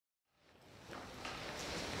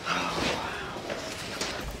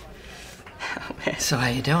So how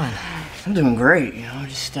you doing? I'm doing great, you know,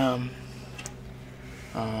 just doing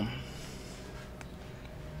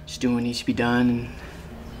what needs to be done. And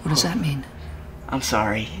what does that mean? I'm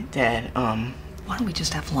sorry, Dad. Why don't we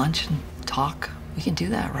just have lunch and talk? We can do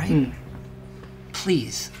that, right?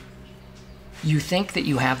 Please. You think that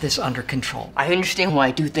you have this under control. I understand why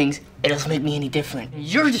I do things. It doesn't make me any different.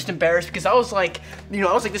 You're just embarrassed because I was like, you know,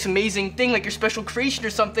 I was like this amazing thing, like your special creation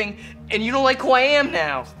or something, and you don't like who I am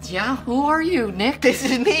now. Yeah? Who are you, Nick? This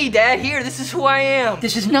is me, Dad. Here, this is who I am.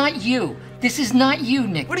 This is not you. This is not you,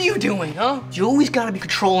 Nick. What are you doing, huh? You always gotta be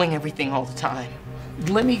controlling everything all the time.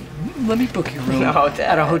 Let me book your room No, Dad.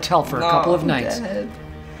 at a hotel for a couple of nights. Dad.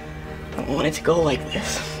 I don't want it to go like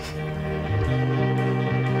this.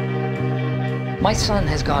 My son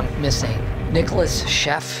has gone missing. Nicholas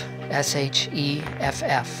Sheff,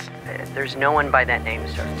 S-H-E-F-F. There's no one by that name,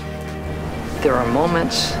 sir. There are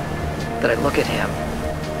moments that I look at him,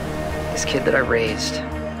 this kid that I raised,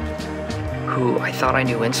 who I thought I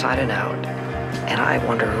knew inside and out, and I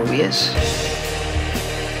wonder who he is.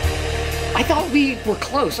 I thought we were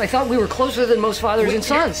close. I thought we were closer than most fathers and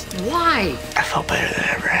sons. Why? I felt better than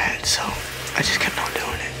I ever had, so I just kept on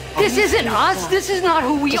doing it. This isn't us. This is not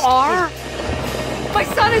who we are. My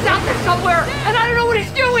son is out there somewhere, and I don't know what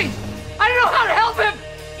he's doing. I don't know how to help him.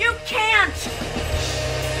 You can't.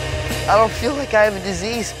 I don't feel like I have a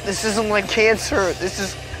disease. This isn't like cancer. This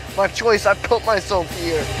is my choice. I put myself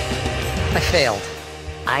here. I failed.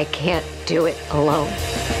 I can't do it alone.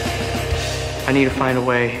 I need to find a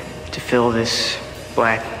way to fill this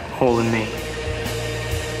black hole in me.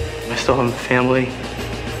 I still have a family.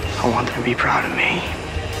 I want them to be proud of me.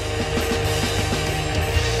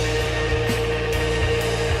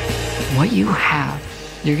 What you have,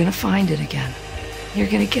 you're gonna find it again. You're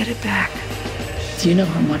gonna get it back. Do you know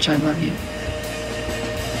how much I love you?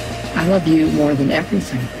 I love you more than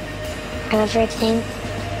everything. Everything.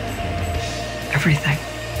 Everything.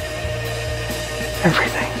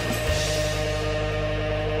 Everything.